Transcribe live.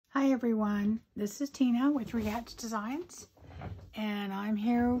Hi everyone, this is Tina with Rehatch Designs, and I'm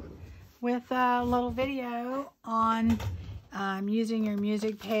here with a little video on using your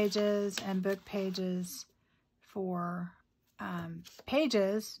music pages and book pages for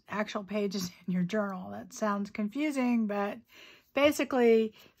actual pages in your journal. That sounds confusing, but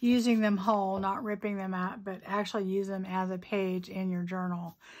basically using them whole, not ripping them out, but actually use them as a page in your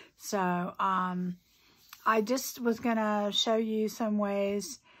journal. So I just was gonna show you some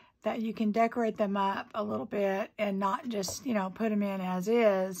ways that you can decorate them up a little bit and not just, you know, put them in as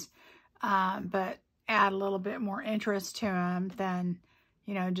is, but add a little bit more interest to them than,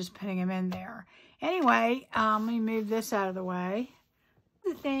 you know, just putting them in there. Anyway, let me move this out of the way.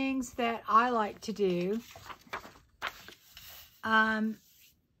 The things that I like to do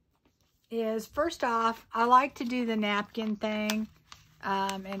is, first off, I like to do the napkin thing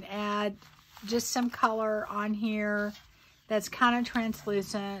and add just some color on here that's kind of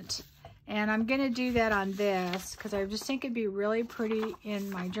translucent, and I'm going to do that on this because I just think it'd be really pretty in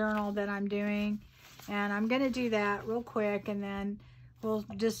my journal that I'm doing, and I'm going to do that real quick, and then we'll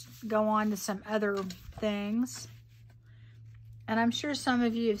just go on to some other things. And I'm sure some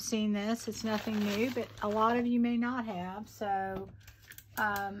of you have seen this. It's nothing new, but a lot of you may not have. So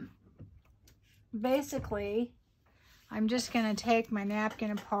basically, I'm just going to take my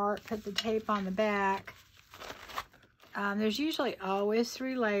napkin apart, put the tape on the back. There's usually always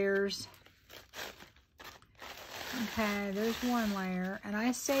 3 layers. Okay, there's 1 layer. And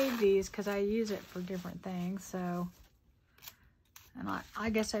I save these because I use it for different things. So, and I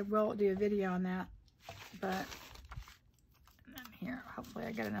guess I will do a video on that. But here, hopefully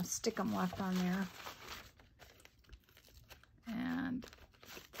I got enough stickum left on there. And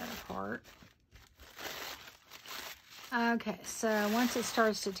get that apart. Okay, so once it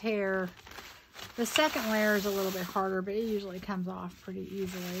starts to tear, the second layer is a little bit harder, but it usually comes off pretty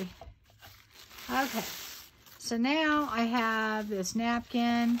easily. Okay, so now I have this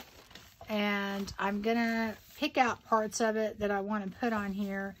napkin, and I'm gonna pick out parts of it that I want to put on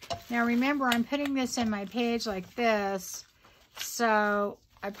here. Now remember, I'm putting this in my page like this, so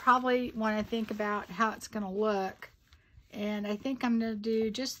I probably want to think about how it's gonna look. And I think I'm gonna do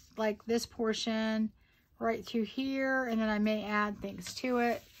just like this portion right through here, and then I may add things to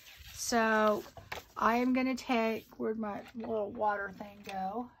it. So I'm gonna take, where'd my little water thing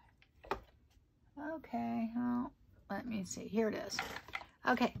go? Okay, well, let me see, here it is.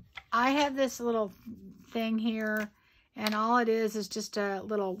 Okay, I have this little thing here, and all it is just a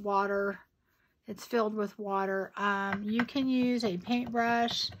little water. It's filled with water. You can use a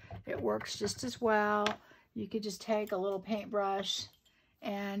paintbrush. It works just as well. You could just take a little paintbrush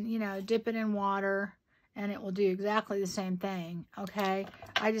and, you know, dip it in water, and it will do exactly the same thing, okay?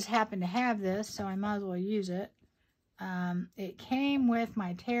 I just happen to have this, so I might as well use it. It came with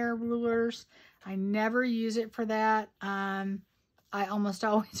my tear rulers. I never use it for that. I almost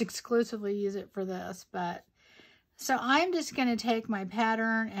always exclusively use it for this, but so I'm just going to take my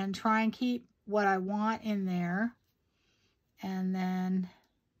pattern and try and keep what I want in there. And then,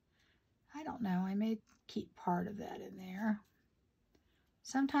 I don't know, I may keep part of that in there.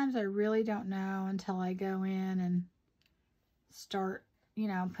 Sometimes I really don't know until I go in and start, you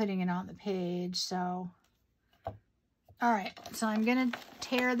know, putting it on the page. So, all right, so I'm going to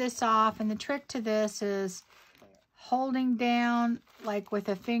tear this off. And the trick to this is holding down, like with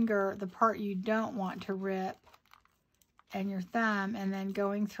a finger, the part you don't want to rip, and your thumb, and then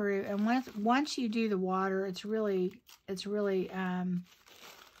going through. And once you do the water, it's really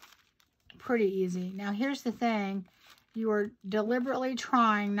pretty easy. Now, here's the thing. You are deliberately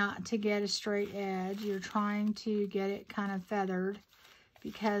trying not to get a straight edge. You're trying to get it kind of feathered,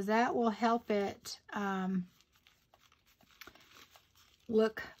 because that will help it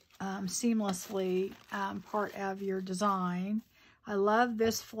look seamlessly part of your design. I love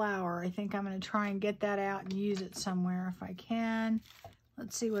this flower. I think I'm going to try and get that out and use it somewhere if I can.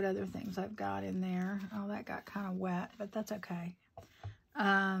 Let's see what other things I've got in there. Oh, that got kind of wet, but that's okay.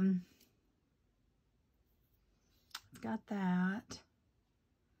 Got that. I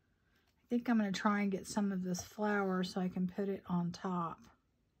think I'm going to try and get some of this flower so I can put it on top.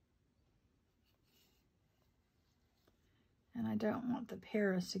 And I don't want the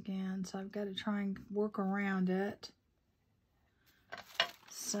Paris again, so I've got to try and work around it.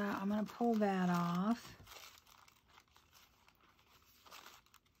 So I'm going to pull that off.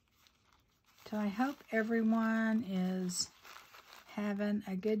 So I hope everyone is having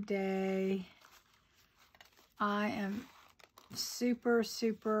a good day. I am super,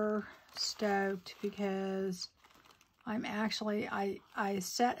 super stoked because I'm actually, I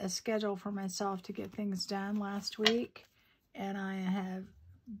set a schedule for myself to get things done last week, and I have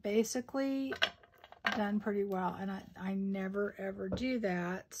basically done pretty well, and I never ever do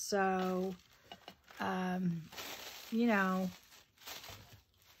that. So you know,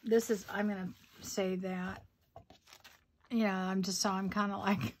 this is, I'm gonna say that, you know, I'm kind of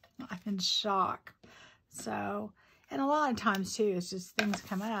like, I'm in shock. So, and a lot of times too, it's just things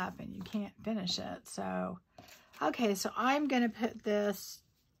come up and you can't finish it. So, okay, so I'm gonna put this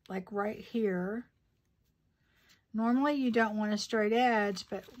like right here. Normally you don't want a straight edge,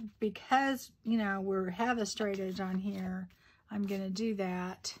 but because, you know, we have a straight edge on here, I'm gonna do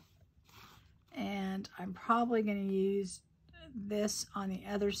that. And I'm probably gonna use this on the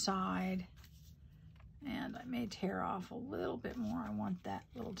other side. And I may tear off a little bit more. I want that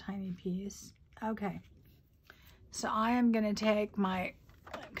little tiny piece. Okay. So I am gonna take my,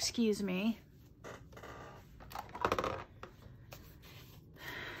 excuse me.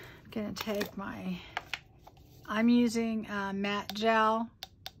 Gonna take my, I'm using matte gel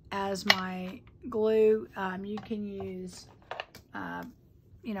as my glue. You can use,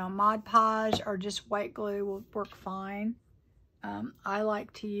 you know, Mod Podge or just white glue will work fine. I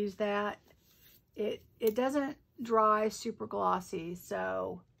like to use that. It doesn't dry super glossy,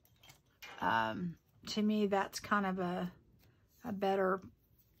 so to me that's kind of a better,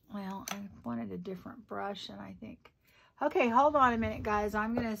 well, I wanted a different brush, and I think, okay, hold on a minute, guys.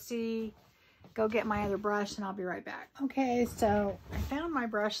 I'm gonna go get my other brush, and I'll be right back. Okay, so I found my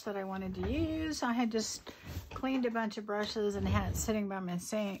brush that I wanted to use. I had just cleaned a bunch of brushes and had it sitting by my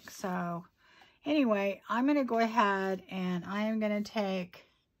sink. So anyway, I'm gonna go ahead and I am gonna take,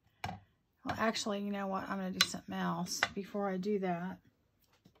 well, actually, you know what? I'm gonna do something else before I do that.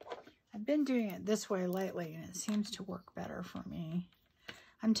 I've been doing it this way lately, and it seems to work better for me.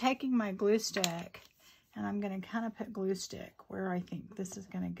 I'm taking my glue stick, and I'm gonna kind of put glue stick where I think this is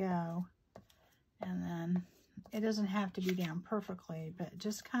gonna go. And then it doesn't have to be down perfectly, but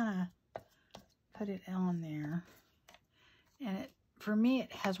just kind of put it on there. And for me,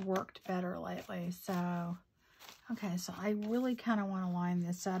 it has worked better lately. So, okay, so I really kind of want to line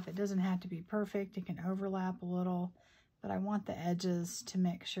this up. It doesn't have to be perfect. It can overlap a little, but I want the edges to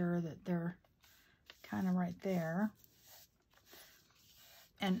make sure that they're kind of right there.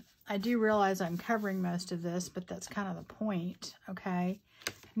 And I do realize I'm covering most of this, but that's kind of the point, okay?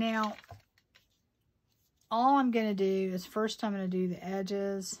 Now, all I'm going to do is first I'm going to do the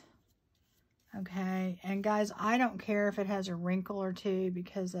edges, okay? And guys, I don't care if it has a wrinkle or two,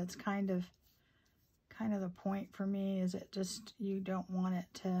 because that's kind of the point for me, is it just, you don't want it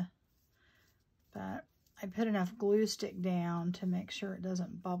to, but I put enough glue stick down to make sure it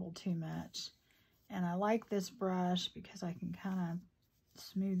doesn't bubble too much. And I like this brush because I can kind of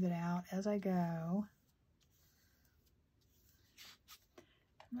smooth it out as I go.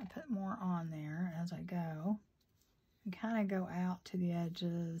 I'm going to put more on there as I go. And kind of go out to the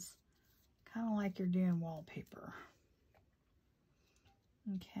edges, kind of like you're doing wallpaper.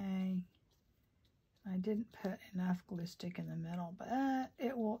 Okay. I didn't put enough glue stick in the middle, but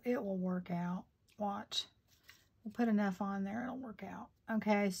it will work out. Watch. We'll put enough on there, it'll work out.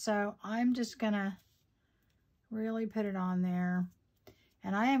 Okay, so I'm just going to really put it on there.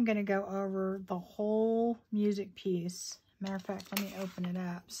 And I am going to go over the whole music piece. Matter of fact, let me open it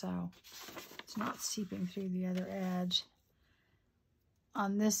up so it's not seeping through the other edge.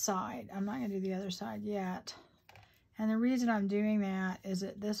 On this side, I'm not going to do the other side yet. And the reason I'm doing that is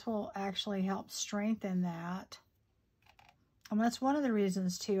that this will actually help strengthen that. And that's one of the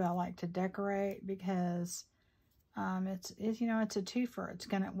reasons too I like to decorate, because it's you know, it's a twofer.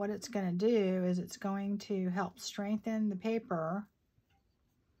 What it's gonna do is it's going to help strengthen the paper.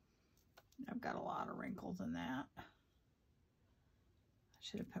 I've got a lot of wrinkles in that. I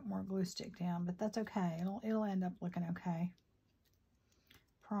should have put more glue stick down, but that's okay. It'll end up looking okay.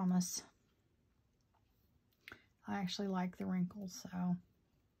 Promise. I actually like the wrinkles, so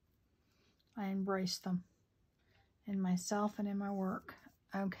I embrace them in myself and in my work.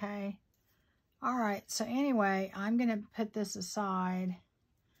 Okay. All right. So anyway, I'm going to put this aside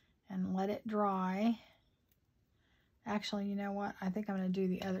and let it dry. Actually, you know what? I think I'm going to do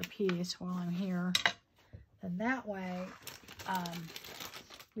the other piece while I'm here. And that way,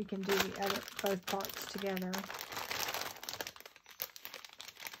 we can do the other, both parts together.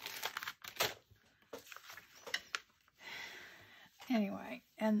 Anyway,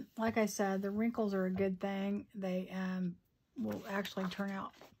 and like I said, the wrinkles are a good thing. They will actually turn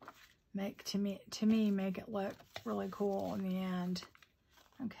out, make it look really cool in the end.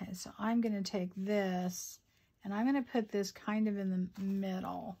 Okay, so I'm going to take this, and I'm going to put this kind of in the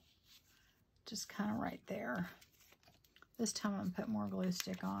middle, just kind of right there. This time I'm going to put more glue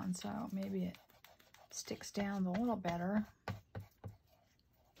stick on, so maybe it sticks down a little better.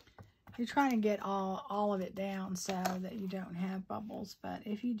 You're trying to get all of it down so that you don't have bubbles. But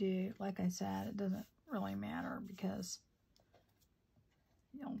if you do, like I said, it doesn't really matter because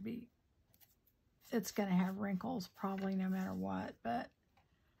it's going to have wrinkles probably no matter what. But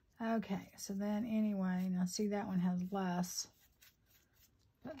okay, so then anyway, now see that one has less.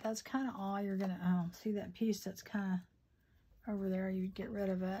 But that's kind of all you're going to, see that piece that's kind of over there, you get rid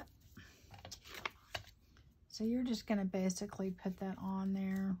of it. So you're just going to basically put that on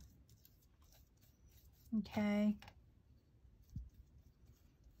there. Okay.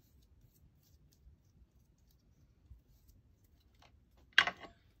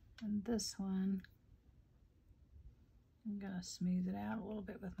 And this one, I'm going to smooth it out a little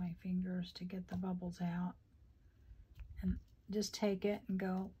bit with my fingers to get the bubbles out. And just take it and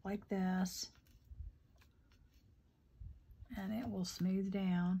go like this. And it will smooth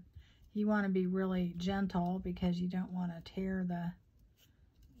down. You want to be really gentle because you don't want to tear the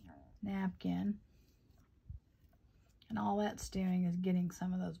napkin. And all that's doing is getting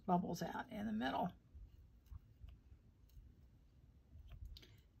some of those bubbles out in the middle.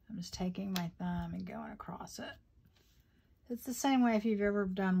 I'm just taking my thumb and going across it. It's the same way if you've ever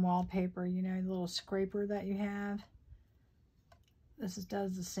done wallpaper, you know, the little scraper that you have. This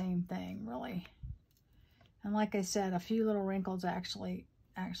does the same thing, really. And like I said, a few little wrinkles actually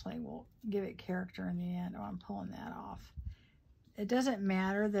will give it character in the end. Oh, I'm pulling that off. It doesn't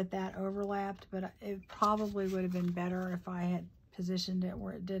matter that that overlapped, but it probably would have been better if I had positioned it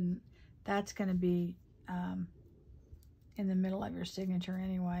where it didn't. That's going to be in the middle of your signature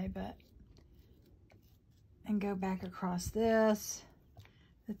anyway, but, and go back across this.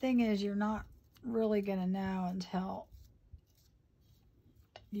 The thing is, you're not really going to know until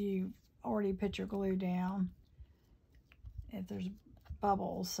you already put your glue down if there's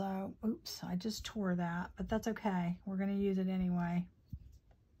bubbles. So, oops, I just tore that, but that's okay. We're going to use it anyway.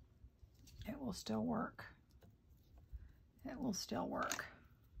 It will still work. It will still work.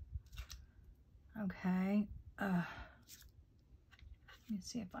 Okay. Let me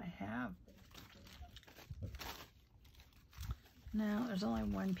see if I have. No, there's only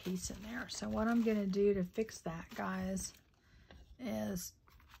one piece in there. So what I'm going to do to fix that, guys, is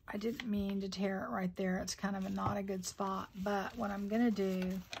I didn't mean to tear it right there. It's kind of not a good spot. But what I'm going to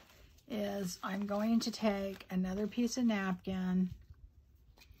do is I'm going to take another piece of napkin,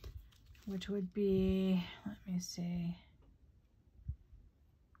 which would be, let me see,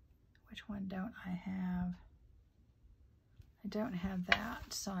 which one don't I have? I don't have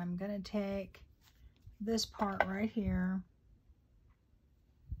that. So I'm going to take this part right here.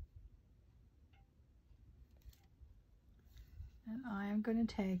 And I'm going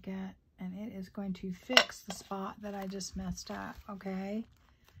to take it, and it is going to fix the spot that I just messed up, okay?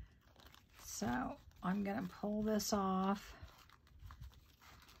 So I'm going to pull this off.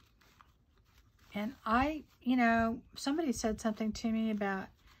 And you know, somebody said something to me about,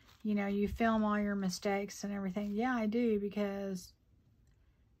 you know, you film all your mistakes and everything. Yeah, I do, because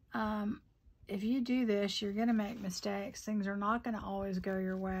if you do this, you're going to make mistakes. Things are not going to always go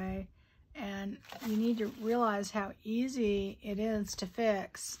your way. And you need to realize how easy it is to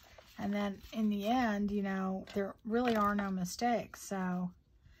fix. And then in the end, you know, there really are no mistakes. So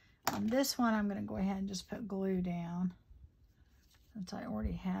on this one, I'm going to go ahead and just put glue down, since I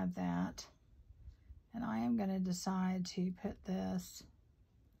already have that. And I am going to decide to put this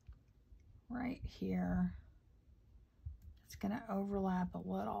right here. It's going to overlap a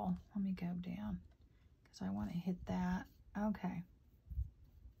little. Let me go down because I want to hit that. Okay.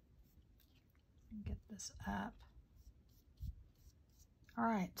 Get this up. All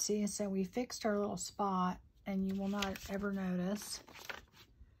right, see, so we fixed our little spot, and you will not ever notice.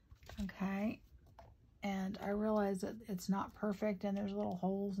 Okay, and I realize that it's not perfect, and there's little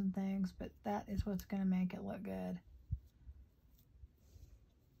holes and things, but that is what's going to make it look good.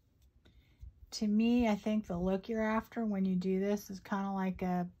 To me, I think the look you're after when you do this is kind of like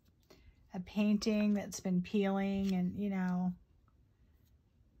a painting that's been peeling, and, you know,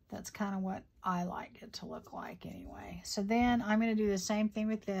 that's kind of what I like it to look like anyway. So then I'm going to do the same thing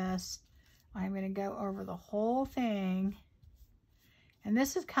with this. I'm going to go over the whole thing. And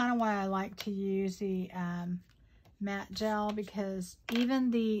this is kind of why I like to use the matte gel, because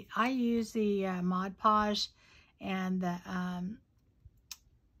even I use the Mod Podge and the,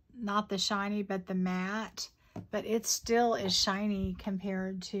 not the shiny, but the matte. But it still is shiny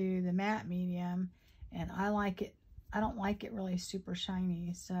compared to the matte medium. And I like it. I don't like it really super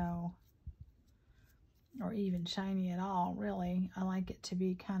shiny, so, or even shiny at all, really. I like it to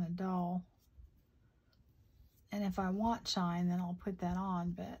be kind of dull. And if I want shine, then I'll put that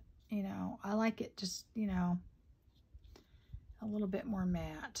on, but, you know, I like it just, you know, a little bit more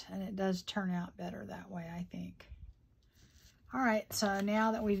matte, and it does turn out better that way, I think. All right, so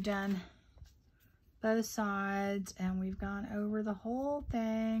now that we've done both sides and we've gone over the whole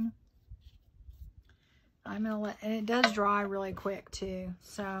thing, I'm gonna and it does dry really quick too,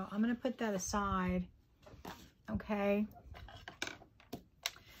 so I'm gonna put that aside, okay?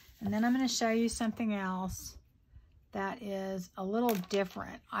 And then I'm gonna show you something else that is a little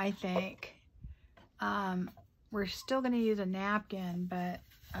different, I think. We're still gonna use a napkin, but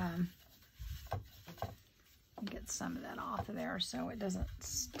get some of that off of there so it doesn't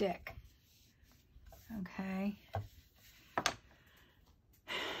stick, okay?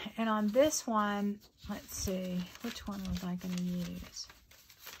 And on this one, let's see, which one was I going to use?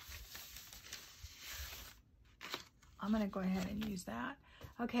 I'm going to go ahead and use that.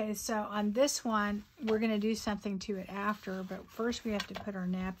 Okay, so on this one, we're going to do something to it after, but first we have to put our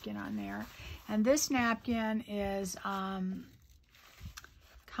napkin on there. And this napkin is kind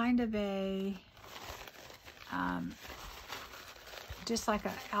of a, just like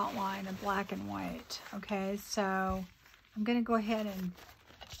an outline of black and white. Okay, so I'm going to go ahead and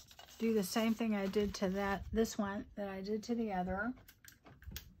do the same thing I did to this one that I did to the other.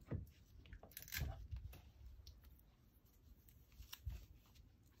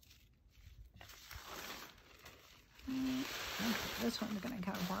 Okay, this one's going to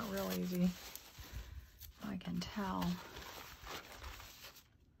come apart real easy, I can tell.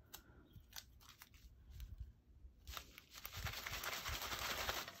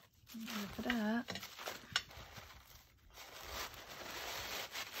 Lift it up.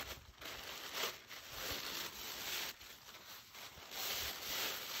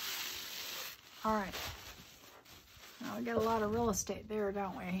 All right, now we got a lot of real estate there,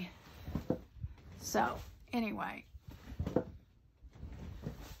 don't we? So anyway, let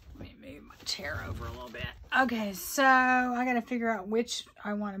me move my chair over a little bit. Okay, so I got to figure out which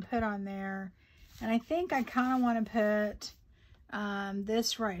I want to put on there, and I think I kind of want to put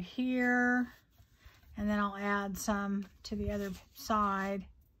this right here, and then I'll add some to the other side.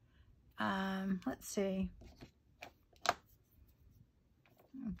 Let's see.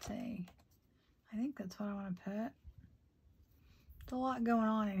 I think that's what I want to put. There's a lot going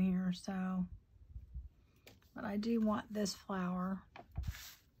on in here, so, but I do want this flower.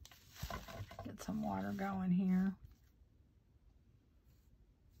 Get some water going here.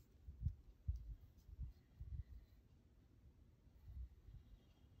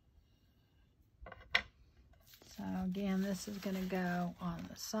 So again, this is going to go on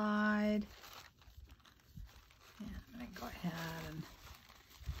the side. And I'm going to go ahead and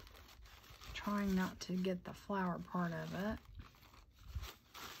trying not to get the flower part of it.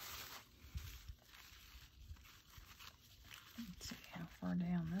 Let's see how far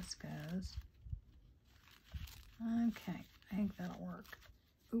down this goes. Okay, I think that'll work.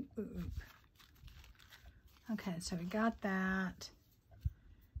 Oop, oop, oop. Okay, so we got that.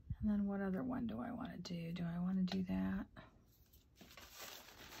 And then what other one do I want to do? Do I want to do that?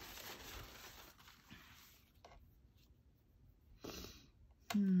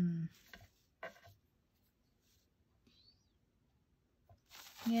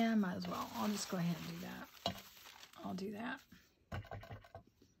 Yeah, I might as well. I'll just go ahead and do that. I'll do that.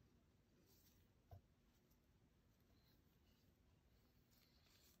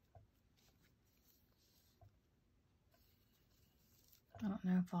 I don't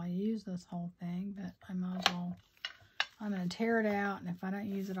know if I'll use this whole thing, but I might as well. I'm going to tear it out, and if I don't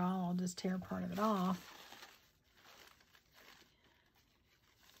use it all, I'll just tear part of it off.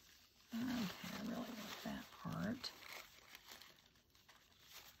 Okay, I really want that part.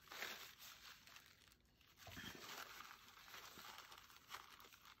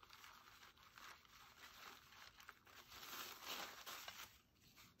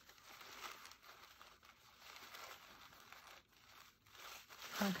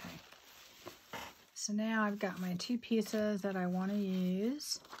 Okay, so now I've got my two pieces that I want to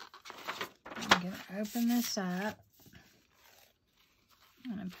use. I'm going to open this up.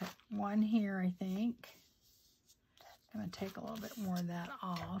 I'm going to put one here, I think. I'm going to take a little bit more of that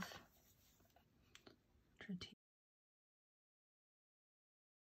off.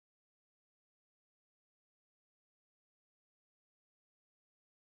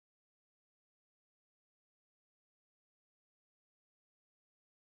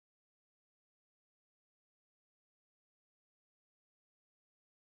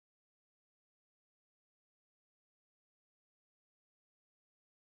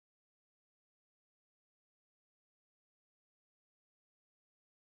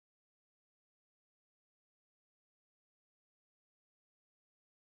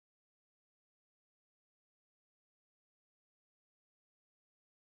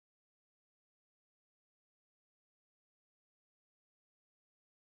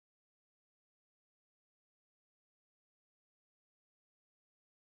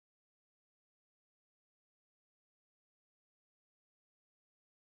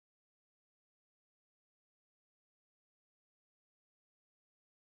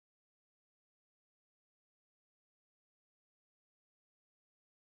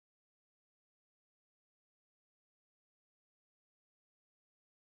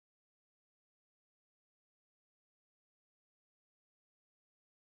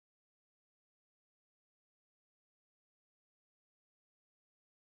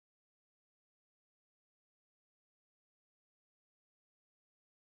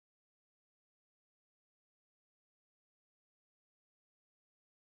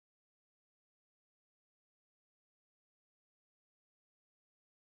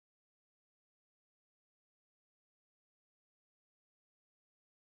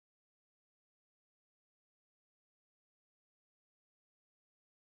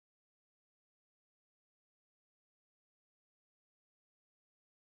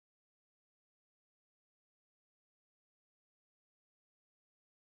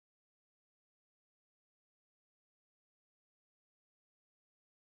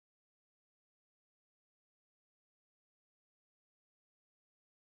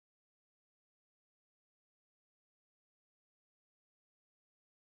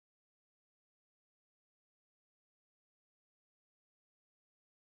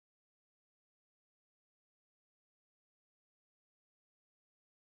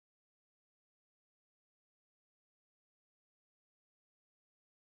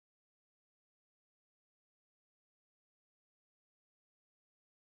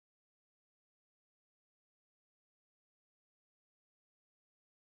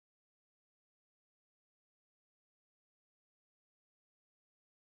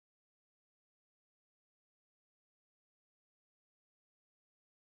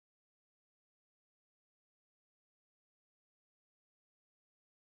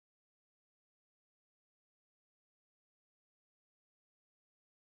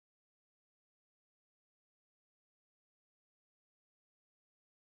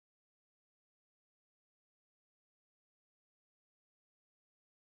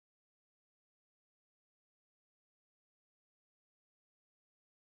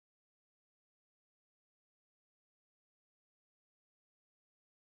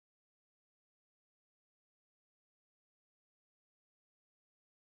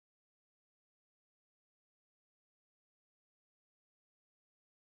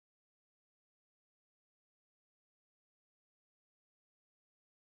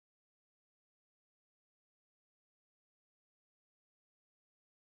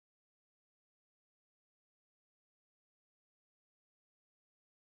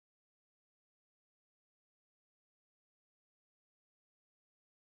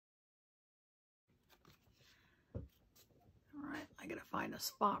 find a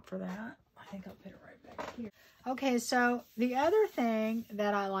spot for that. I think I'll put it right back here. Okay, so the other thing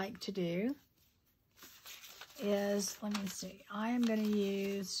that I like to do is, let me see, I am going to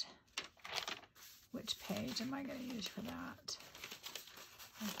use, which page am I going to use for that?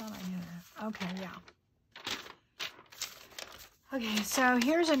 I thought I had it. Okay, yeah. Okay, so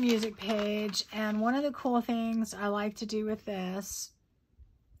here's a music page, and one of the cool things I like to do with this,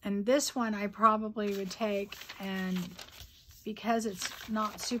 and this one I probably would take, and because it's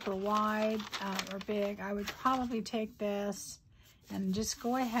not super wide or big, I would probably take this and just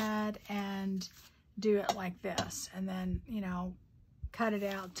go ahead and do it like this, and then, you know, cut it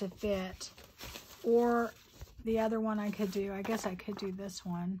out to fit. Or the other one I could do, I guess I could do this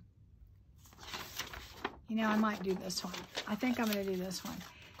one. You know, I might do this one. I think I'm going to do this one.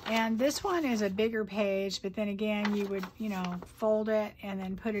 And this one is a bigger page, but then again, you would, you know, fold it and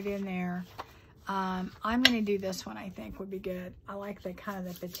then put it in there. I'm going to do this one, I think would be good. I like the kind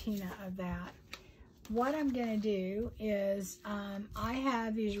of the patina of that. What I'm going to do is I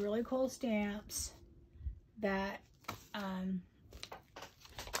have these really cool stamps that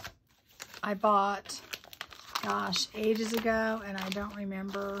I bought, gosh, ages ago, and I don't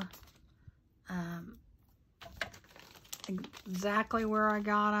remember exactly where I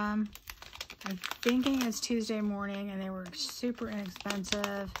got them. I'm thinking it's Tuesday morning, and they were super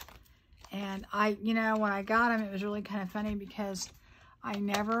inexpensive. And you know, when I got them, it was really kind of funny because I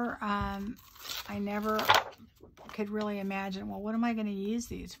never could really imagine, well, what am I going to use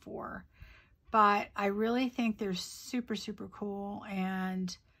these for? But I really think they're super, super cool,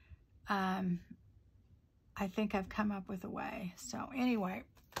 and I think I've come up with a way. So anyway,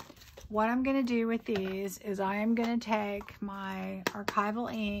 what I'm going to do with these is I am going to take my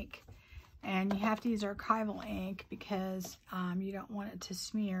archival ink, and you have to use archival ink because you don't want it to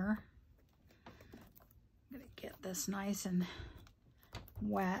smear. I'm going to get this nice and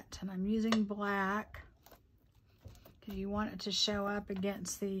wet, and I'm using black because you want it to show up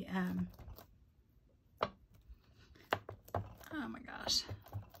against the, oh my gosh.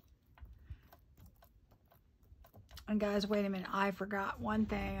 And guys, wait a minute, I forgot one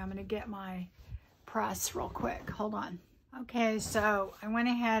thing. I'm going to get my press real quick. Hold on. Okay, so I went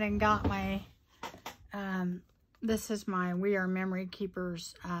ahead and got my, this is my We Are Memory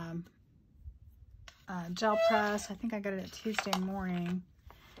Keepers gel press. I think I got it at Tuesday morning.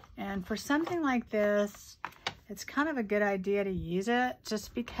 And for something like this, it's kind of a good idea to use it,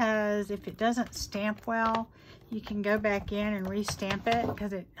 just because if it doesn't stamp well, you can go back in and re-stamp it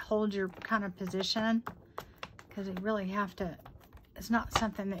because it holds your kind of position. Because you really have to, it's not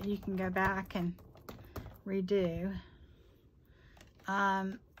something that you can go back and redo.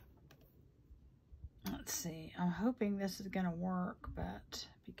 Let's see, I'm hoping this is going to work, but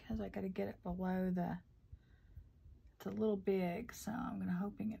because I got to get it below the, it's a little big, so I'm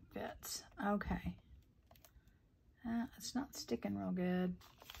hoping it fits. Okay. It's not sticking real good.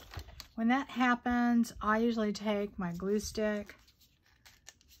 When that happens, I usually take my glue stick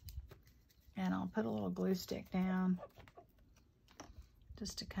and I'll put a little glue stick down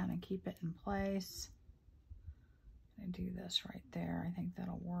just to kind of keep it in place. I'm gonna do this right there. I think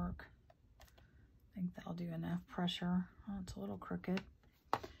that'll work. I think that'll do enough pressure. Oh, it's a little crooked.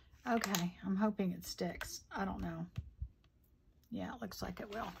 Okay, I'm hoping it sticks. I don't know. Yeah, it looks like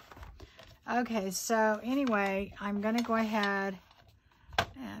it will. Okay, so anyway, I'm gonna go ahead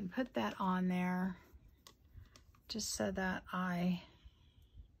and put that on there just so that I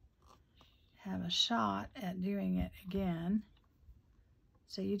have a shot at doing it again.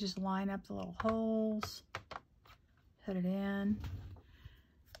 So you just line up the little holes, put it in,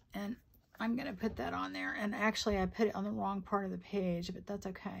 and I'm gonna put that on there. And actually I put it on the wrong part of the page, but that's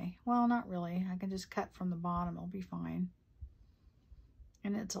okay. Well, not really. I can just cut from the bottom, it'll be fine.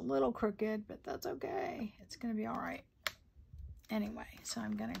 And it's a little crooked, but that's okay. It's gonna be all right. Anyway, so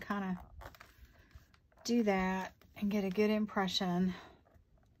I'm gonna kind of do that and get a good impression.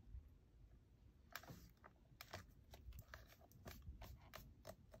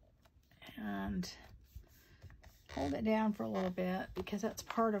 And hold it down for a little bit, because that's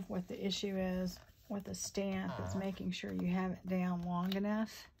part of what the issue is with a stamp, is making sure you have it down long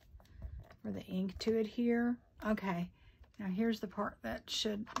enough for the ink to adhere. Okay, now here's the part that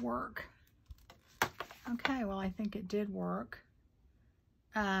should work. Okay, well, I think it did work.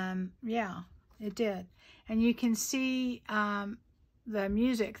 Yeah, it did. And you can see the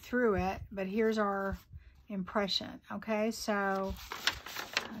music through it, but here's our impression. Okay, so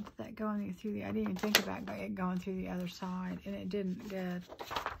how did that go through the, I didn't even think about it going through the other side, and it didn't. Good.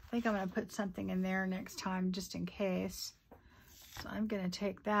 I think I'm going to put something in there next time just in case. So I'm going to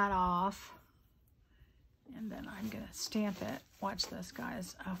take that off, And then I'm going to stamp it. Watch this,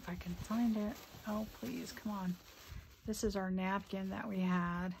 guys. Oh, if I can find it. Oh, please, come on. This is our napkin that we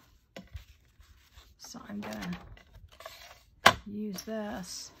had. So I'm going to use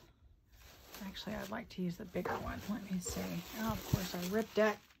this. Actually, I'd like to use the bigger one. Let me see. Oh, of course, I ripped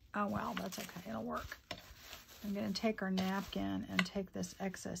it. Oh, well, that's okay. It'll work. I'm going to take our napkin and take this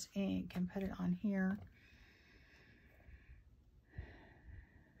excess ink and put it on here.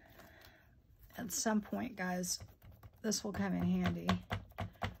 At some point, guys, this will come in handy,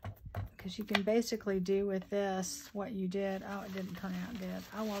 because you can basically do with this what you did. Oh, it didn't turn out good.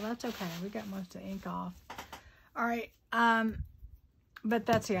 Oh, well, that's okay. We got most of the ink off. All right. But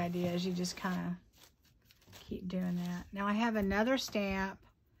that's the idea, is you just kind of keep doing that. Now I have another stamp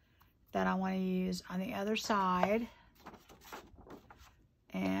that I want to use on the other side.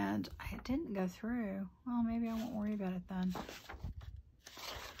 And it didn't go through. Well, maybe I won't worry about it then.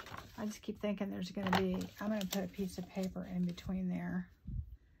 I just keep thinking there's going to be, I'm going to put a piece of paper in between there.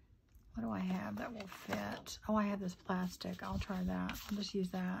 What do I have that will fit? Oh, I have this plastic. I'll try that. I'll just use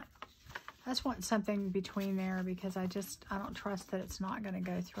that. I just want something between there, because I don't trust that it's not going to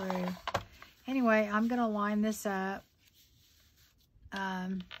go through. Anyway, I'm going to line this up.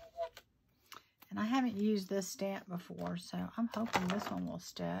 And I haven't used this stamp before, so I'm hoping this one will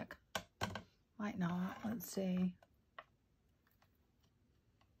stick. Might not. Let's see.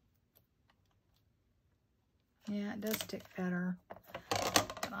 Yeah, it does stick better.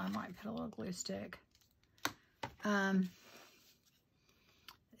 But I might put a little glue stick.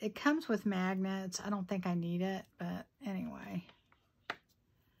 It comes with magnets. I don't think I need it, but anyway.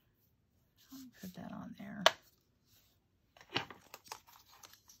 I'll put that on there.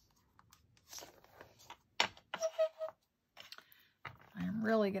 I'm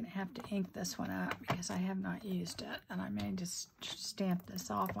really going to have to ink this one up, because I have not used it. And I may just stamp this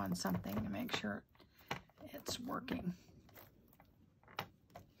off on something to make sure it's working.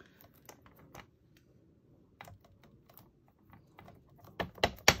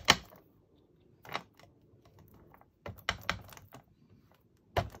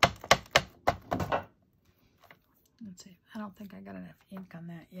 Let's see. I don't think I got enough ink on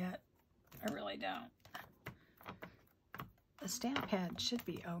that yet. I really don't. The stamp pad should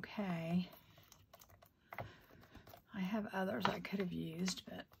be okay. I have others I could have used,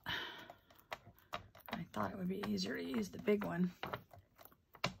 but I thought it would be easier to use the big one.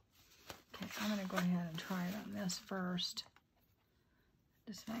 Okay, I'm going to go ahead and try it on this first.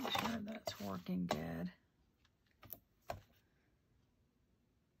 Just make sure that it's working good.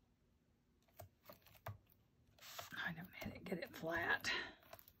 I don't hit it, get it flat.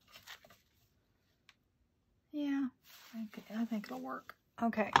 Yeah, I think it'll work.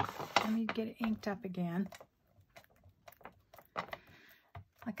 Okay, let me get it inked up again.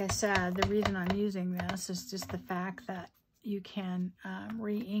 Like I said, the reason I'm using this is just the fact that you can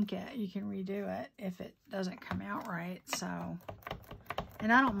re-ink it. You can redo it if it doesn't come out right. So,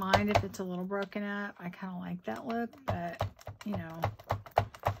 and I don't mind if it's a little broken up. I kind of like that look, but, you know,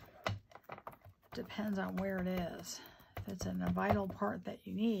 depends on where it is. If it's in a vital part that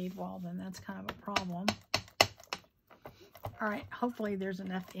you need, well, then that's kind of a problem. All right, hopefully there's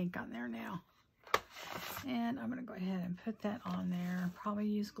enough ink on there now. And I'm going to go ahead and put that on there. Probably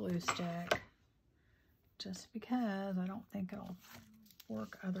use glue stick, just because I don't think it'll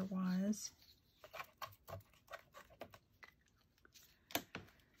work otherwise.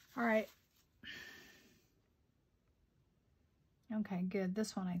 All right. Okay, good.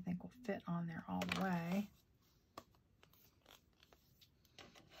 This one I think will fit on there all the way.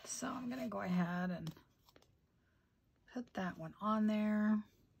 So I'm going to go ahead and put that one on there.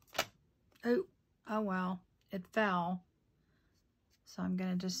 Oh well, it fell. So I'm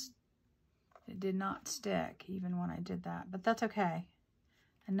going to just, it did not stick even when I did that, but that's okay.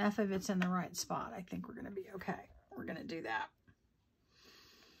 Enough of it's in the right spot. I think we're going to be okay. We're going to do that.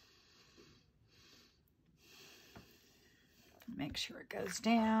 Make sure it goes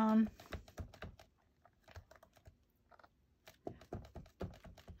down.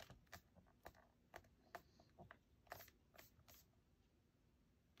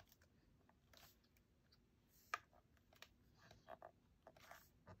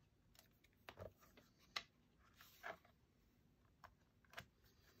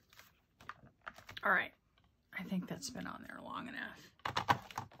 All right, I think that's been on there long enough.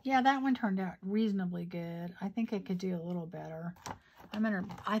 Yeah, that one turned out reasonably good. I think I could do a little better.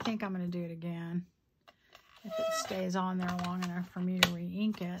 I think I'm gonna do it again. If it stays on there long enough for me to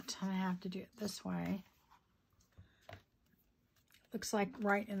re-ink it, I'm gonna have to do it this way. Looks like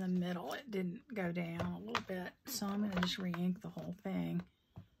right in the middle it didn't go down a little bit, so I'm gonna just re-ink the whole thing.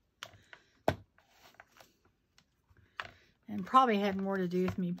 And probably had more to do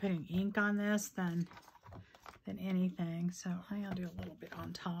with me putting ink on this than anything. So I think I'll do a little bit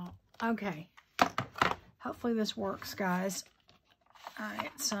on top. Okay. Hopefully this works, guys. All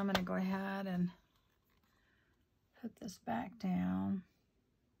right, so I'm going to go ahead and put this back down.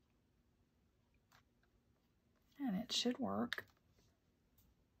 And it should work.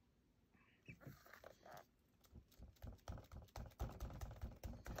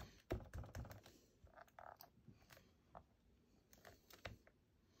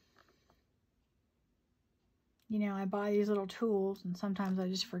 You know, I buy these little tools and sometimes I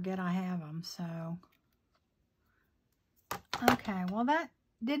just forget I have them, so. Okay, well that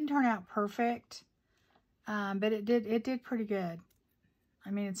didn't turn out perfect, but it did pretty good. I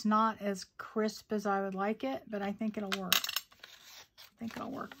mean, it's not as crisp as I would like it, but I think it'll work. I think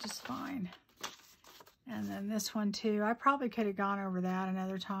it'll work just fine. And then this one too, I probably could have gone over that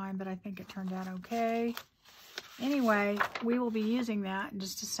another time, but I think it turned out okay. Anyway, we will be using that in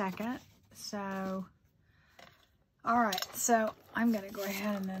just a second. So, all right, so I'm gonna go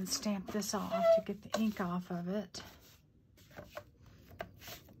ahead and then stamp this off to get the ink off of it.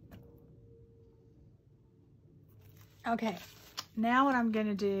 Okay, now what I'm going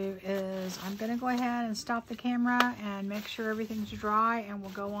to do is I'm going to go ahead and stop the camera and make sure everything's dry, and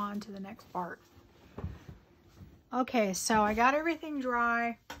we'll go on to the next part. Okay, so I got everything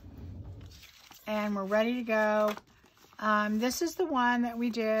dry and we're ready to go. This is the one that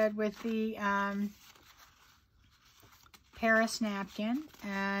we did with the Paris napkin.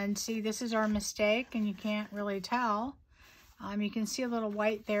 And see, this is our mistake and you can't really tell. You can see a little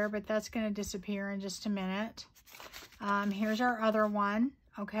white there, but that's going to disappear in just a minute. Here's our other one.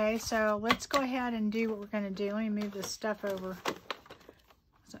 Okay, so let's go ahead and do what we're going to do. Let me move this stuff over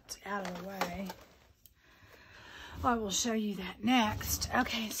so it's out of the way. I will show you that next.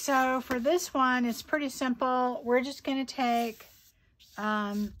 Okay, so for this one, it's pretty simple. We're just going to take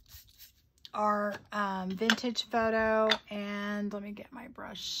our vintage photo, and let me get my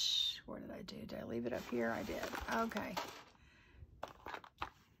brush. What did I do? Did I leave it up here? I did. Okay.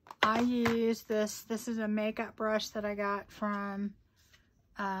 I use this. This is a makeup brush that I got from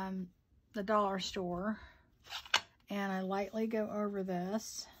the dollar store. And I lightly go over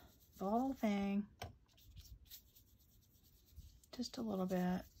this, the whole thing, just a little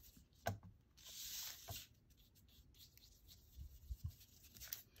bit.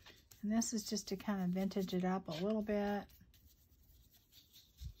 And this is just to kind of vintage it up a little bit,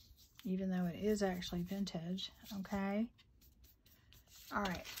 even though it is actually vintage, okay? All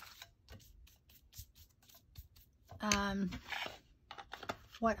right.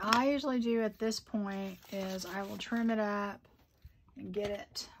 What I usually do at this point is I will trim it up and get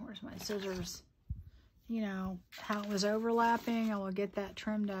it, where's my scissors? You know, how it was overlapping, I will get that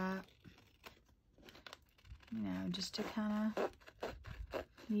trimmed up. You know, just to kind of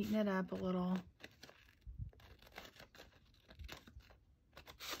neaten it up a little.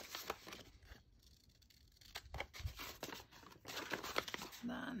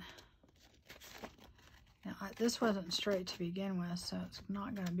 Then, now this wasn't straight to begin with, so it's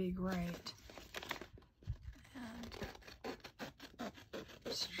not going to be great. And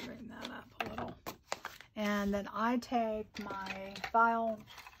straighten that up a little. And then I take my file,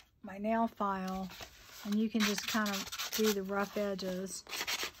 my nail file, and you can just kind of do the rough edges.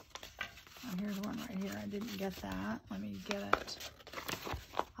 Oh, here's one right here. I didn't get that. Let me get it.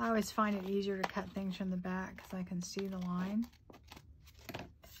 I always find it easier to cut things from the back because I can see the line.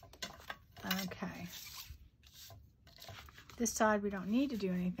 Okay. This side we don't need to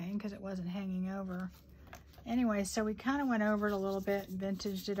do anything because it wasn't hanging over. Anyway, so we kind of went over it a little bit and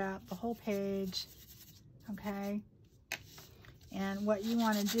vintaged it up, the whole page. Okay. And what you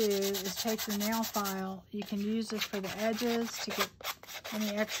want to do is take your nail file. You can use this for the edges to get any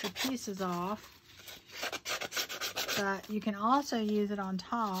extra pieces off. But you can also use it on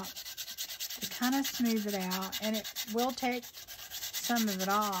top to kind of smooth it out. And it will take some of it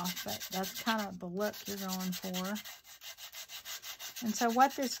off, but that's kind of the look you're going for. And so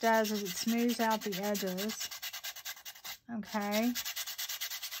what this does is it smooths out the edges. Okay.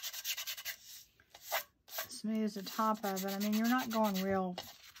 Smooths the top of it. I mean, you're not going real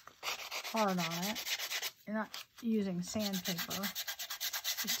hard on it. You're not using sandpaper.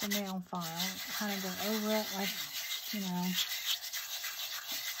 Just a nail file. Kind of go over it like, you know.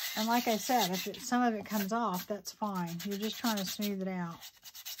 And like I said, if some of it comes off, that's fine. You're just trying to smooth it out.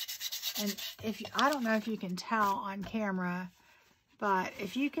 And I don't know if you can tell on camera, but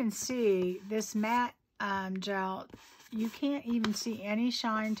if you can see this matte gel, you can't even see any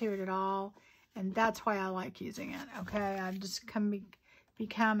shine to it at all. And that's why I like using it, okay? I've just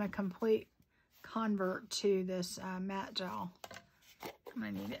become a complete convert to this matte gel. I'm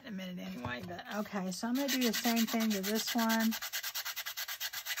going to need it in a minute anyway, but okay. So I'm going to do the same thing to this one.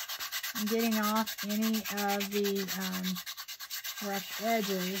 I'm getting off any of the rough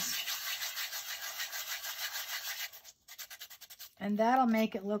edges. And that'll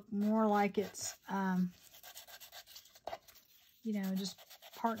make it look more like it's, you know, just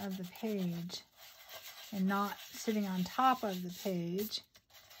part of the page and not sitting on top of the page.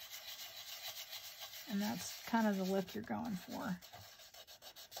 And that's kind of the look you're going for.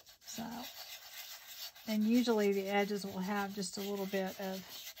 So, and usually the edges will have just a little bit of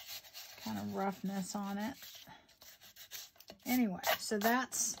kind of roughness on it. Anyway, so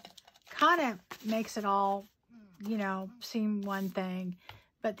that's kind of makes it all, you know, seem one thing.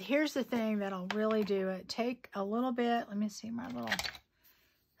 But here's the thing that'll really do it. Take a little bit, let me see my little,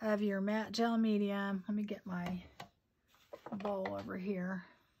 of your matte gel medium. Let me get my bowl over here.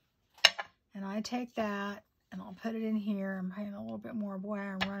 And I take that and I'll put it in here. I'm putting a little bit more. Boy,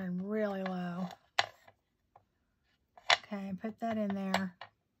 I'm running really low. Okay, put that in there.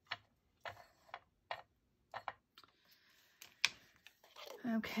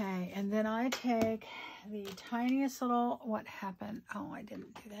 Okay, and then I take the tiniest little, what happened? Oh, I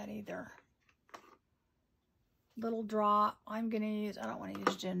didn't do that either. Little drop. I'm going to use, I don't want to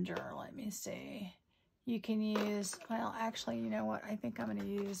use ginger. Let me see. You can use, well, actually, you know what? I think I'm going to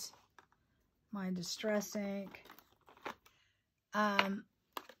use my Distress ink.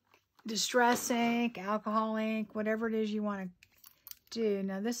 Distress ink, alcohol ink, whatever it is you want to do.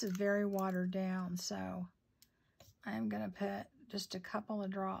 Now, this is very watered down, so I'm going to put just a couple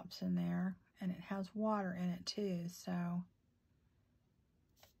of drops in there, and it has water in it too. So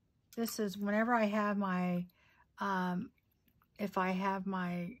this is whenever I have my, if I have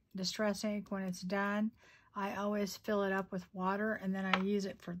my Distress ink, when it's done, I always fill it up with water, and then I use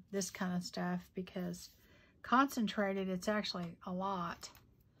it for this kind of stuff because concentrated, it's actually a lot.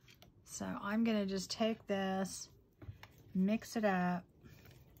 So I'm going to just take this, mix it up.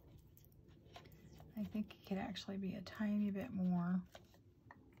 I think it could actually be a tiny bit more.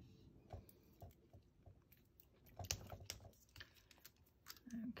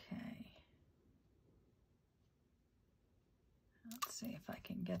 Okay. Let's see if I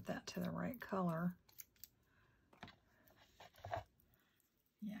can get that to the right color.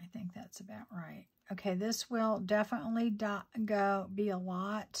 Yeah, I think that's about right. Okay, this will definitely be a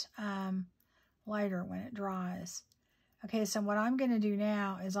lot lighter when it dries. Okay, so what I'm going to do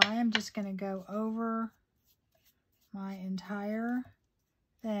now is I am just going to go over my entire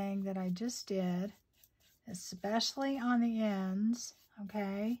thing that I just did, especially on the ends,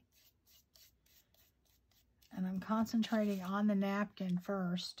 okay? And I'm concentrating on the napkin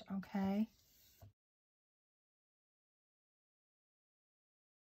first, okay?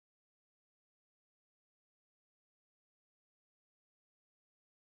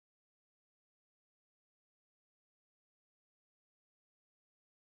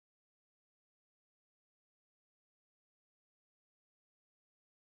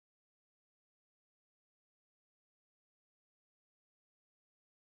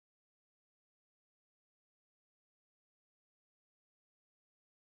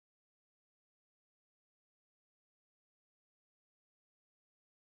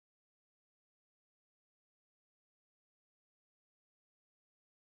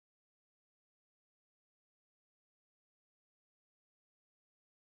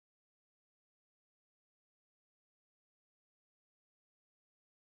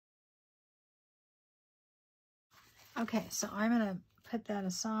 Okay, so I'm going to put that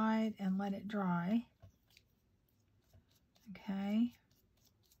aside and let it dry. Okay.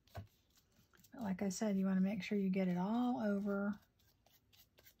 But like I said, you want to make sure you get it all over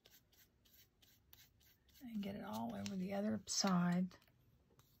and get it all over the other side.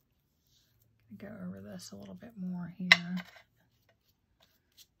 Go over this a little bit more here.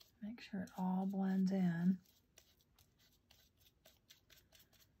 Make sure it all blends in.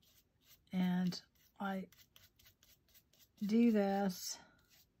 And I do this,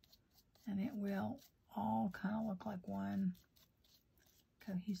 and it will all kind of look like one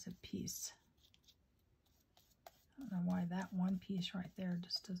cohesive piece. I don't know why that one piece right there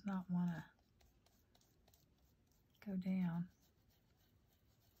just does not want to go down.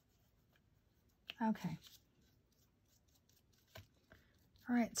 Okay.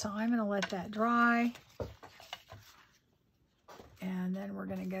 All right, so I'm going to let that dry. And then we're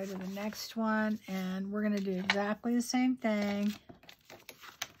going to go to the next one, and we're going to do exactly the same thing.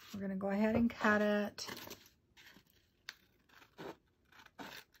 We're going to go ahead and cut it.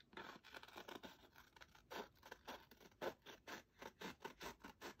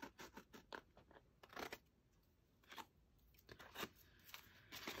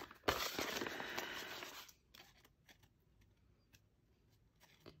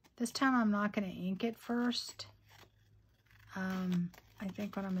 This time I'm not going to ink it first. I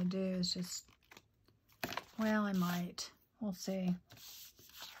think what I'm going to do is just, well, I might. We'll see.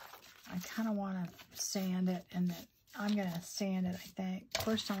 I kind of want to sand it, and I'm going to sand it, I think.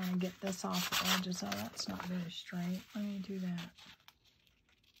 First, I want to get this off the edges. Oh, that's not very straight. Let me do that.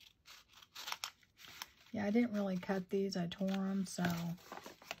 Yeah, I didn't really cut these. I tore them, so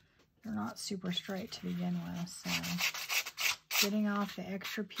they're not super straight to begin with. So, getting off the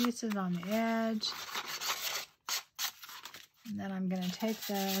extra pieces on the edge. And then I'm going to take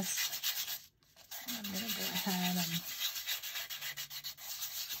this, and I'm going to go ahead and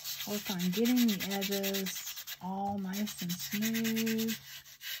work on getting the edges all nice and smooth.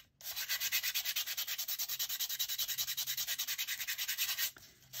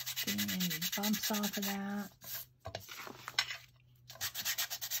 Getting any bumps off of that.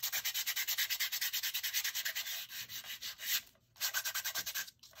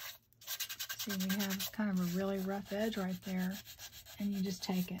 See, we have kind of a really rough edge right there, and you just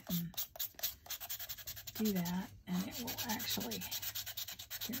take it and do that, and it will actually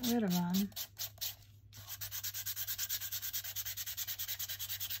get rid of them.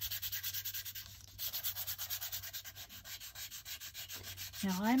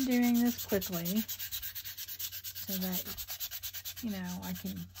 Now I'm doing this quickly so that, you know, I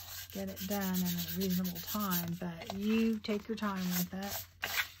can get it done in a reasonable time, but you take your time with it.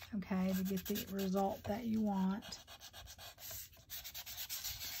 Okay, to get the result that you want.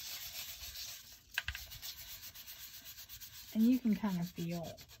 And you can kind of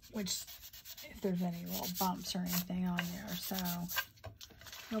feel if there's any little bumps or anything on there, so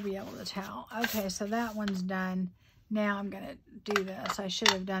you'll be able to tell. Okay, so that one's done. Now I'm going to do this. I should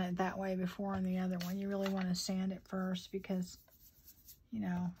have done it that way before on the other one. You really want to sand it first because, you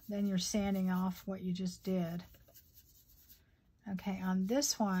know, then you're sanding off what you just did. Okay, on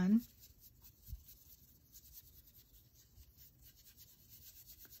this one,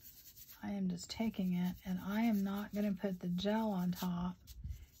 I am just taking it, and I am not going to put the gel on top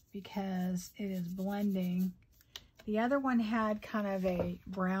because it is blending. The other one had kind of a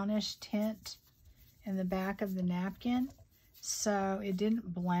brownish tint in the back of the napkin, so it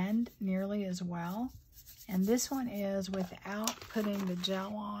didn't blend nearly as well. And this one is without putting the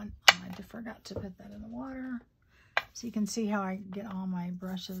gel on. I forgot to put that in the water. So you can see how I get all my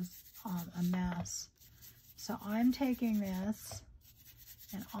brushes a mess. So I'm taking this,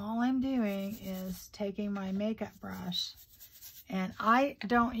 and all I'm doing is taking my makeup brush. And I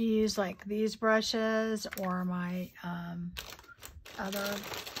don't use like these brushes or my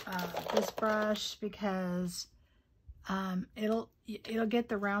this brush because it'll get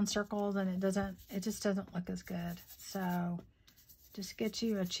the round circles, and it just doesn't look as good. So just get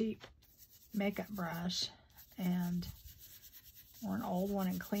you a cheap makeup brush or an old one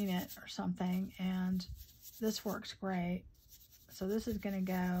and clean it or something, and this works great. So this is going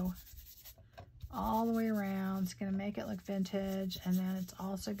to go all the way around. It's going to make it look vintage, and then it's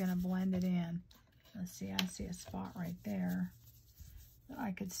also going to blend it in. Let's see, I see a spot right there that I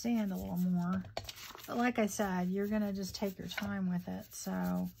could sand a little more, but like I said, you're going to just take your time with it,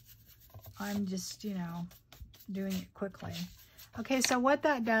 so I'm just, you know, doing it quickly. Okay, so what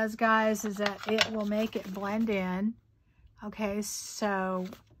that does, guys, is that it will make it blend in. Okay, so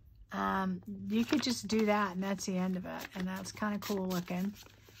you could just do that, and that's the end of it. And that's kind of cool looking.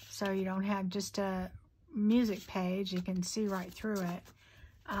 So you don't have just a music page. You can see right through it.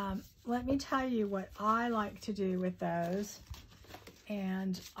 Let me tell you what I like to do with those.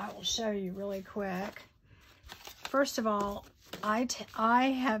 And I will show you really quick. First of all, I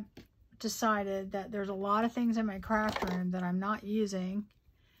have decided that there's a lot of things in my craft room that I'm not using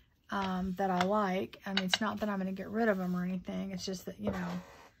that I like. I mean, it's not that I'm going to get rid of them or anything. It's just that, you know,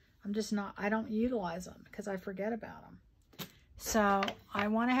 I don't utilize them because I forget about them. So I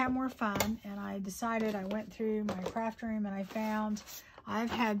want to have more fun, and I decided, I went through my craft room and I found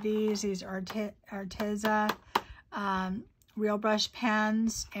I've had these Arteza Real Brush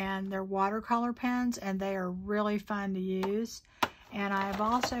pens, and they're watercolor pens, and they are really fun to use. And I've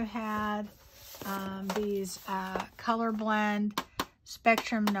also had these Color Blend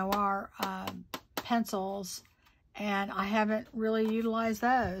Spectrum Noir pencils, and I haven't really utilized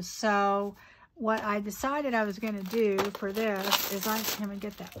those. So what I decided I was going to do for this is, I'm going to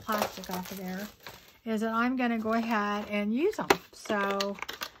get that plastic off of there, is that I'm going to go ahead and use them. So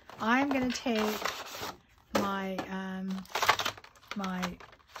I'm going to take my my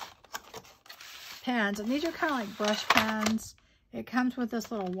pens, and these are kind of like brush pens. It comes with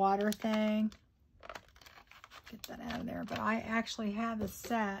this little water thing. Get that out of there. But I actually have a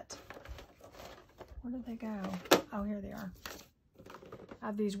set. Where did they go? Oh, here they are.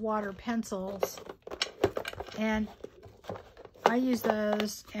 of these water pencils. And I use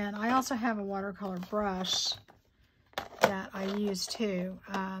those, and I also have a watercolor brush that I use too,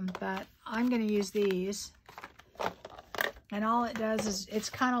 but I'm going to use these. And all it does is, it's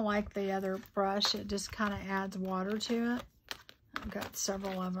kind of like the other brush, it just kind of adds water to it. I've got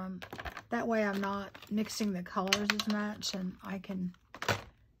several of them. That way I'm not mixing the colors as much, and I can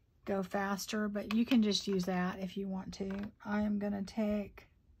go faster, but you can just use that if you want to. I am going to take,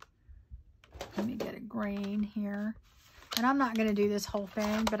 let me get a green here. And I'm not going to do this whole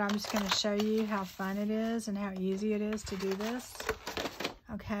thing, but I'm just going to show you how fun it is and how easy it is to do this.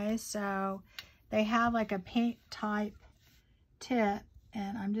 Okay, so they have like a paint type tip,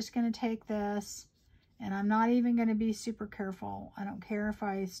 and I'm just going to take this, and I'm not even going to be super careful. I don't care if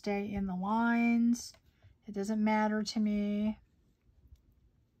I stay in the lines. It doesn't matter to me.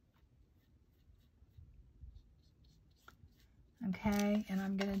 Okay, and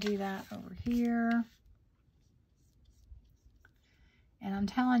I'm going to do that over here. And I'm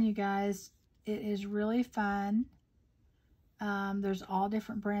telling you guys, it is really fun. There's all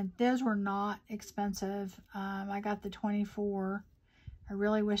different brands. Those were not expensive. I got the 24. I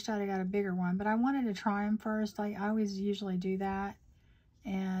really wished I'd have got a bigger one, but I wanted to try them first. I always usually do that.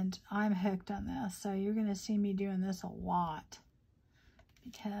 And I'm hooked on this. So you're going to see me doing this a lot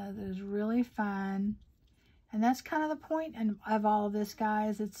because it is really fun. And that's kind of the point of all of this,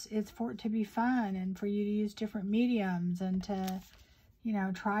 guys. It's for it to be fun and for you to use different mediums and to, you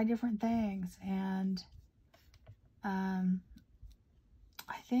know, try different things. And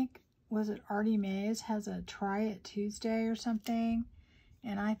I think, was it Artie Mays has a Try It Tuesday or something.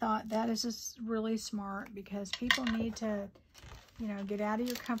 And I thought that is just really smart because people need to, you know, get out of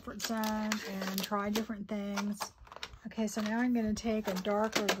your comfort zone and try different things. Okay, so now I'm going to take a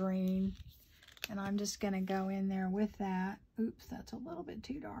darker green, and I'm just going to go in there with that. Oops, that's a little bit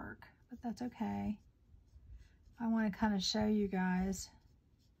too dark, but that's okay. I want to kind of show you guys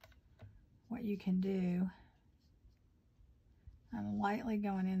what you can do. I'm lightly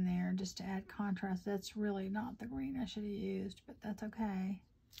going in there just to add contrast. That's really not the green I should have used, but that's okay.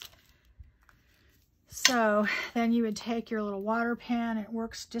 So then you would take your little water pen. It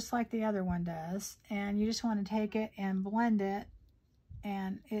works just like the other one does. And you just want to take it and blend it.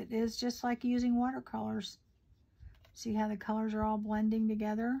 And it is just like using watercolors. See how the colors are all blending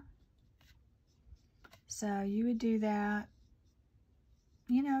together? So you would do that.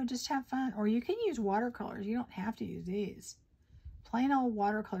 You know, just have fun. Or you can use watercolors. You don't have to use these. Plain old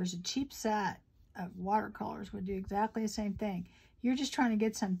watercolors, a cheap set of watercolors would do exactly the same thing. You're just trying to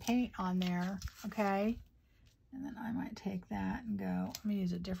get some paint on there, okay? And then I might take that and go, I'm going to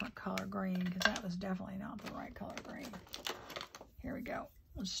use a different color green because that was definitely not the right color green. Here we go.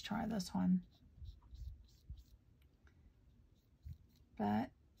 Let's just try this one. But,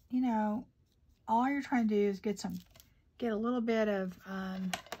 you know, all you're trying to do is get a little bit of,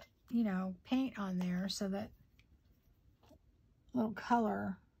 you know, paint on there so that, little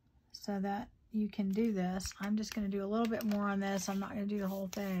color, so that you can do this. I'm just going to do a little bit more on this. I'm not going to do the whole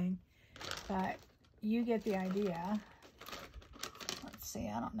thing, but you get the idea. Let's see,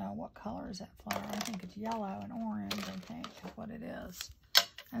 I don't know what color is that flower. I think it's yellow and orange, I think is what it is.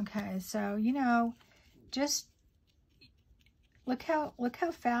 Okay, so, you know, just look how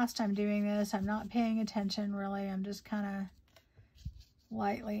fast I'm doing this. I'm not paying attention really. I'm just kind of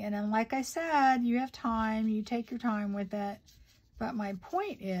lightly, and then like I said, you have time, you take your time with it. But my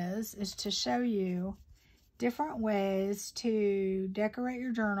point is to show you different ways to decorate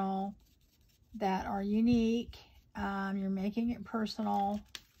your journal that are unique. You're making it personal.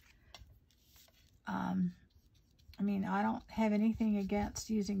 I mean, I don't have anything against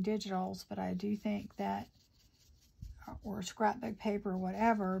using digitals, but I do think that, or scrapbook paper or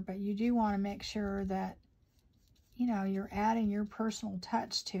whatever, but you do want to make sure that, you know, you're adding your personal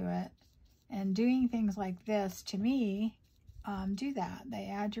touch to it. And doing things like this, to me, do that.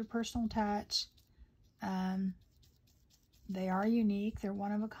 They add your personal touch. They are unique. They're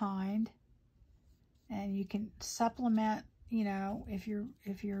one of a kind. And you can supplement, you know, if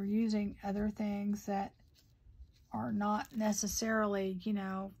you're using other things that are not necessarily, you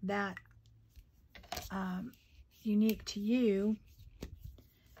know, that unique to you,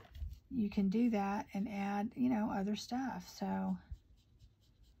 you can do that and add, you know, other stuff. So I'm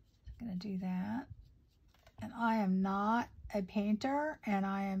going to do that. And I am not a painter, and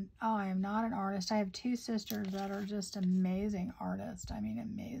I am not an artist. I have two sisters that are just amazing artists. I mean,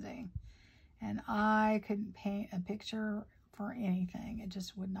 amazing. And I couldn't paint a picture for anything. It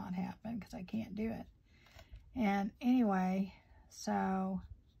just would not happen because I can't do it. And anyway, so,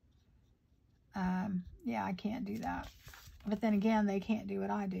 yeah, I can't do that. But then again, they can't do what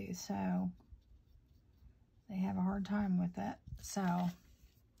I do, so they have a hard time with it. So,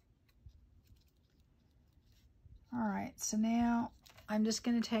 all right, so now I'm just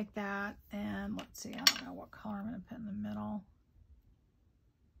going to take that and let's see, I don't know what color I'm going to put in the middle.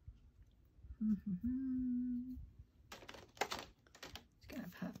 Just going to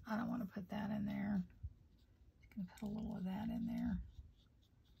put, I don't want to put that in there. Just going to put a little of that in there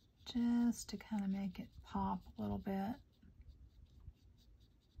just to kind of make it pop a little bit.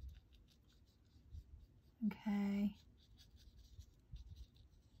 Okay.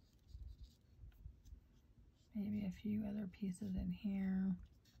 Maybe a few other pieces in here.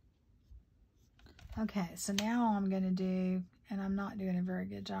 Okay, so now all I'm going to do, and I'm not doing a very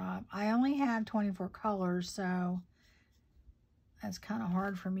good job, I only have 24 colors, so it's kind of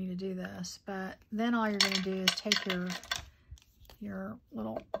hard for me to do this. But then all you're going to do is take your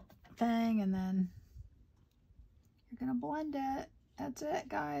little thing and then you're going to blend it. That's it,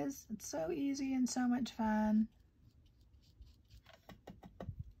 guys. It's so easy and so much fun.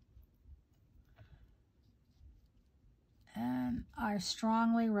 And I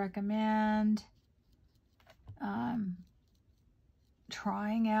strongly recommend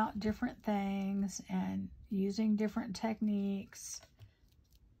trying out different things and using different techniques.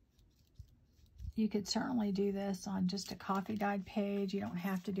 You could certainly do this on just a coffee dyed page. You don't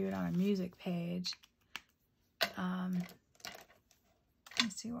have to do it on a music page.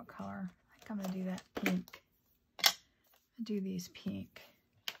 Let's see what color. I think I'm going to do that pink. I'll do these pink.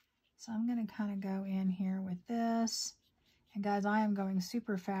 So I'm going to kind of go in here with this. And guys, I am going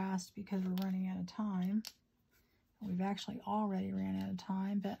super fast because we're running out of time. We've actually already ran out of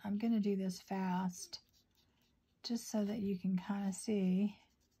time, but I'm going to do this fast just so that you can kind of see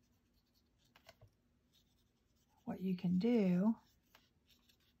what you can do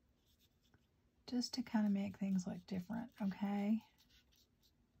just to kind of make things look different, okay?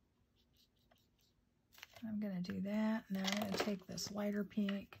 I'm going to do that, and then I'm going to take this lighter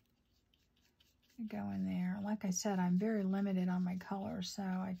pink and go in there. Like I said, I'm very limited on my colors, so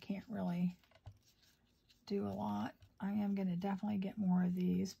I can't really do a lot. I am going to definitely get more of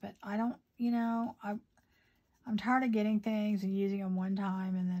these, but I don't, you know, I'm tired of getting things and using them one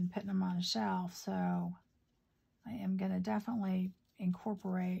time and then putting them on a shelf, so I am going to definitely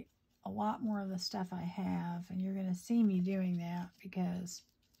incorporate a lot more of the stuff I have, and you're going to see me doing that because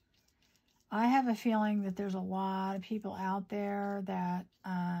I have a feeling that there's a lot of people out there that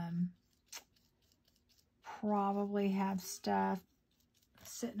probably have stuff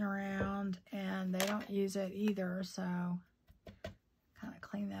sitting around and they don't use it either, so kind of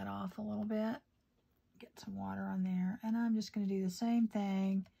clean that off a little bit, get some water on there, and I'm just going to do the same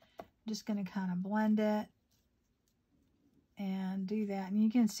thing. I'm just going to kind of blend it and do that, and you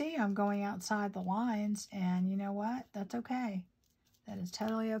can see I'm going outside the lines, and you know what, that's okay. That is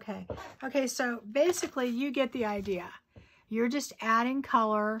totally okay. Okay, so basically you get the idea. You're just adding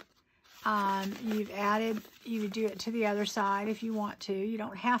color. You would do it to the other side if you want to. You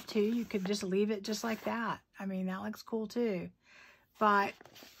don't have to. You could just leave it just like that. I mean, that looks cool too. But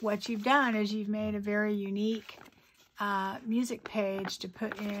what you've done is you've made a very unique music page to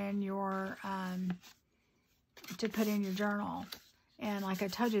put in your journal. And like I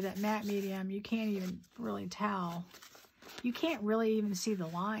told you, that matte medium, you can't even really tell. You can't really even see the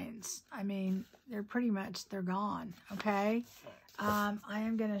lines. I mean, they're gone, okay? I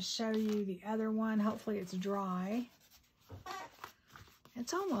am going to show you the other one. Hopefully it's dry.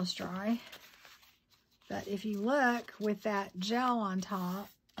 It's almost dry. But if you look with that gel on top,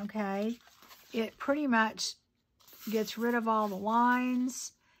 okay, it pretty much gets rid of all the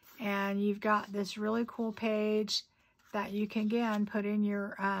lines. And you've got this really cool page that you can, again, put in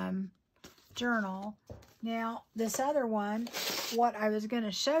your journal. Now, this other one, what I was going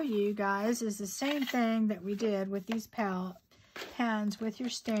to show you guys is the same thing that we did with these pens with your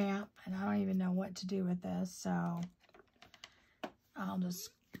stamp. And I don't even know what to do with this, so I'll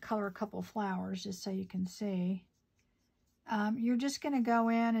just color a couple of flowers just so you can see. You're just going to go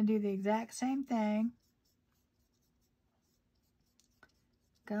in and do the exact same thing.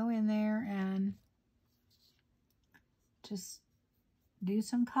 Go in there and just do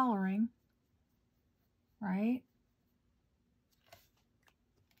some coloring. Right?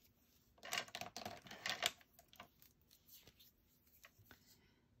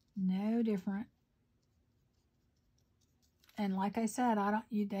 No different. And like I said,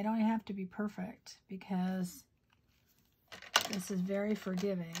 they don't have to be perfect because this is very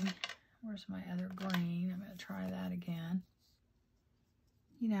forgiving. Where's my other green? I'm going to try that again.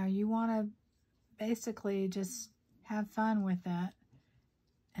 You know, you want to basically just have fun with that.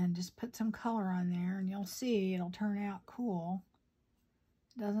 and just put some color on there, and you'll see it'll turn out cool.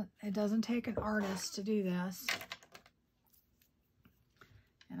 It doesn't take an artist to do this.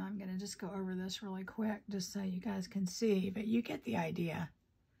 And I'm going to just go over this really quick just so you guys can see, but you get the idea.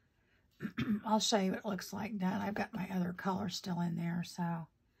 I'll show you what it looks like done. I've got my other color still in there, so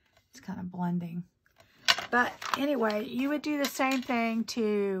it's kind of blending. But anyway, you would do the same thing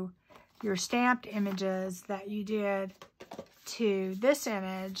to your stamped images that you did to this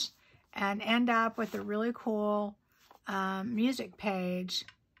image and end up with a really cool music page,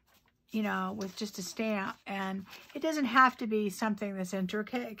 you know, with just a stamp. And it doesn't have to be something that's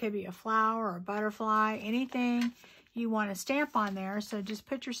intricate. It could be a flower or a butterfly, anything you want to stamp on there. So just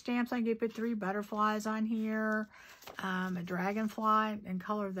put your stamps on. You put 3 butterflies on here, a dragonfly, and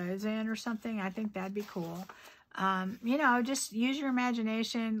color those in or something. I think that'd be cool. You know, just use your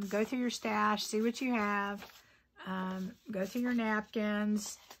imagination. Go through your stash, see what you have. Go through your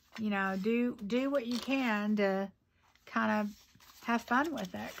napkins. You know, do what you can to kind of have fun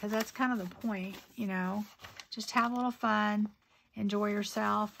with it, because that's kind of the point, you know. Just have a little fun, enjoy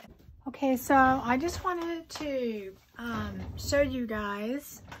yourself. Okay, so I just wanted to show you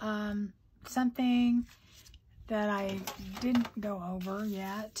guys something that I didn't go over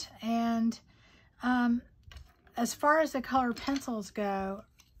yet. And as far as the color pencils go,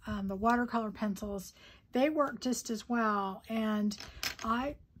 the watercolor pencils, they work just as well. And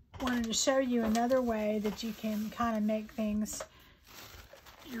I wanted to show you another way that you can kind of make things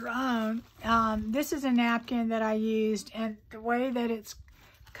your own. This is a napkin that I used, and the way that it's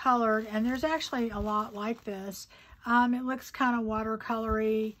colored, and there's actually a lot like this. It looks kind of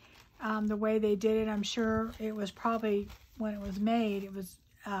watercolory, the way they did it. I'm sure it was probably, when it was made, it was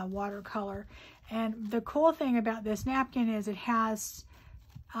watercolor. And the cool thing about this napkin is it has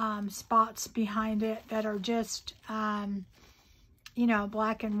spots behind it that are just, you know,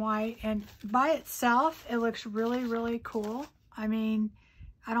 black and white. And by itself, it looks really, really cool. I mean,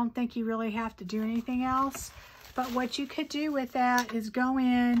 I don't think you really have to do anything else. But what you could do with that is go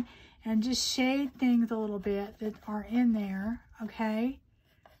in and just shade things a little bit that are in there, okay?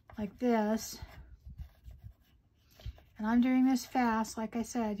 Like this. And I'm doing this fast, like I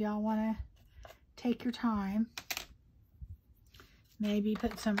said. Y'all want to take your time. Maybe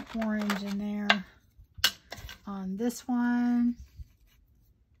put some orange in there on this one.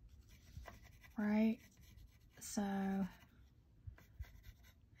 Right? So,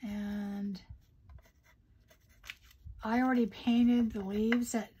 and I already painted the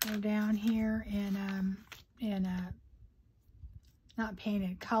leaves that are down here not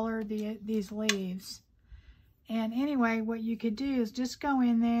painted, colored these leaves. And anyway, what you could do is just go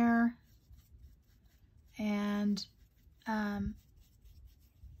in there and now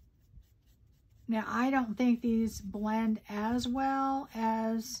I don't think these blend as well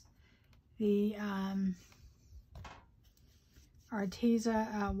as the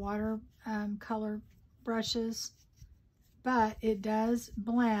Arteza water color brushes, but it does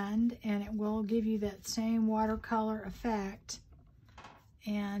blend and it will give you that same watercolor effect.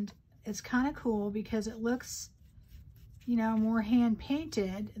 And it's kind of cool because it looks, you know, more hand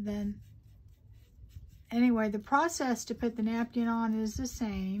painted than, anyway, the process to put the napkin on is the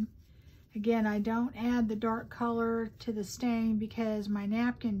same. Again, I don't add the dark color to the stain because my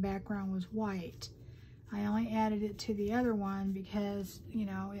napkin background was white. I only added it to the other one because, you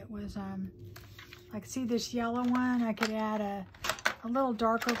know, it was, like, see this yellow one? I could add a little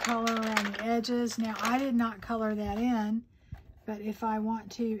darker color around the edges. Now, I did not color that in, but if I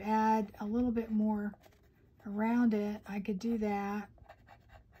want to add a little bit more around it, I could do that.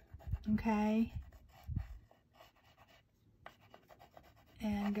 Okay.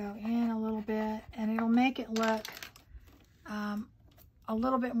 And go in a little bit, and it'll make it look a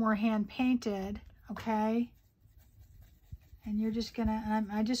little bit more hand painted, okay? And you're just gonna,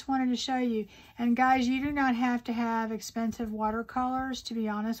 I just wanted to show you. And guys, you do not have to have expensive watercolors, to be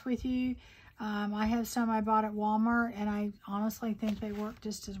honest with you. I have some I bought at Walmart, and I honestly think they work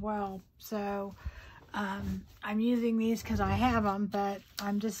just as well. So I'm using these because I have them, but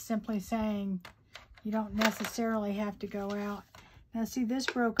I'm just simply saying you don't necessarily have to go out. Now see, this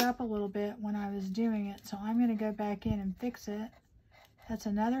broke up a little bit when I was doing it, so I'm going to go back in and fix it. That's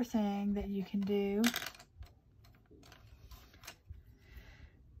another thing that you can do.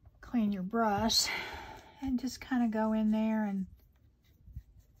 Clean your brush and just kind of go in there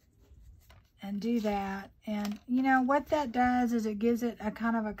and do that. And you know what that does is it gives it a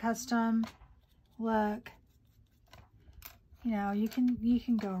kind of a custom look. You know, you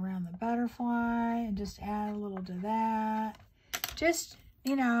can go around the butterfly and just add a little to that. Just,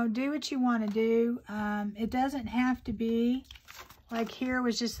 you know, do what you want to do. It doesn't have to be like here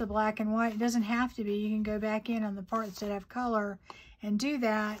was just the black and white. It doesn't have to be. You can go back in on the parts that have color and do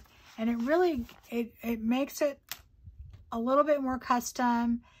that. And it really, it makes it a little bit more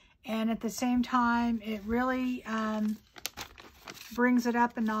custom. And at the same time, it really brings it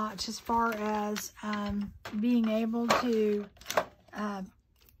up a notch as far as being able to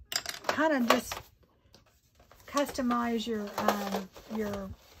kind of just customize your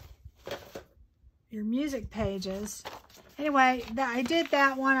music pages. Anyway, I did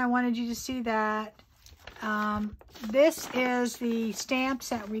that one. I wanted you to see that. This is the stamps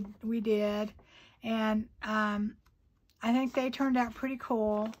that we did, and I think they turned out pretty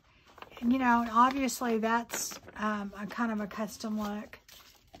cool. And, you know, obviously that's a kind of a custom look.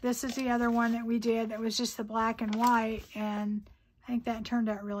 This is the other one that we did that was just the black and white, and I think that turned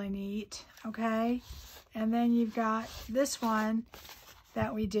out really neat. Okay, and then you've got this one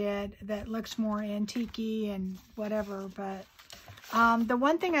that we did that looks more antique-y and whatever. But the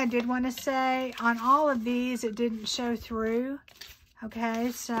one thing I did want to say, on all of these, it didn't show through.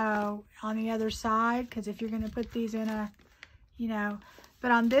 Okay, so on the other side, because if you're going to put these in a, you know,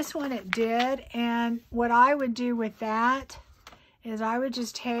 but on this one it did. And what I would do with that is I would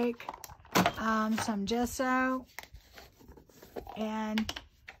just take some gesso, and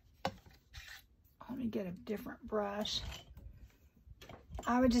let me get a different brush.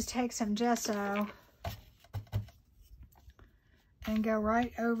 I would just take some gesso and go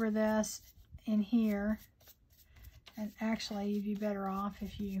right over this in here. And actually, you'd be better off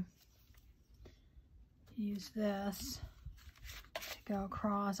if you use this to go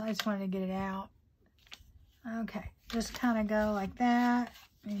across. I just wanted to get it out. Okay, just kind of go like that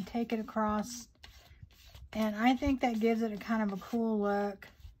and take it across. And I think that gives it a kind of a cool look.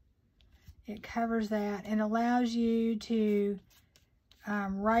 It covers that and allows you to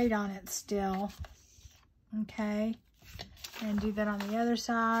write on it still. Okay, and do that on the other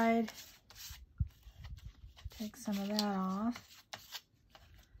side. Take some of that off.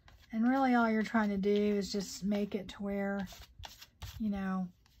 And really all you're trying to do is just make it to where, you know,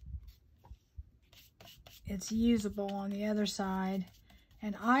 it's usable on the other side.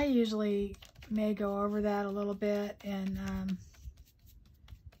 And I usually may go over that a little bit and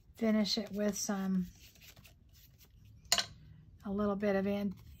finish it with a little bit of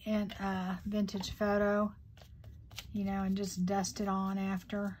vintage photo, you know, and just dust it on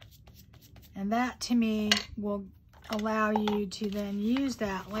after. And that to me will allow you to then use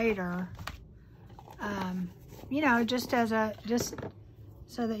that later, you know, just as just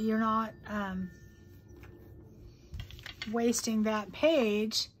so that you're not wasting that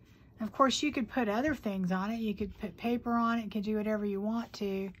page. Of course, you could put other things on it. You could put paper on it. You could do whatever you want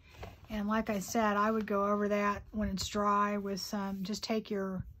to. And like I said, I would go over that when it's dry with some, just take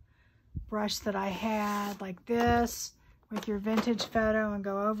your brush that I had like this with your vintage photo and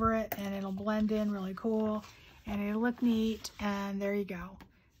go over it, and it'll blend in really cool and it'll look neat. And there you go.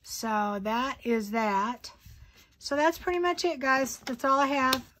 So that is that. So that's pretty much it, guys. That's all I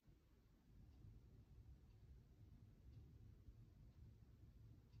have.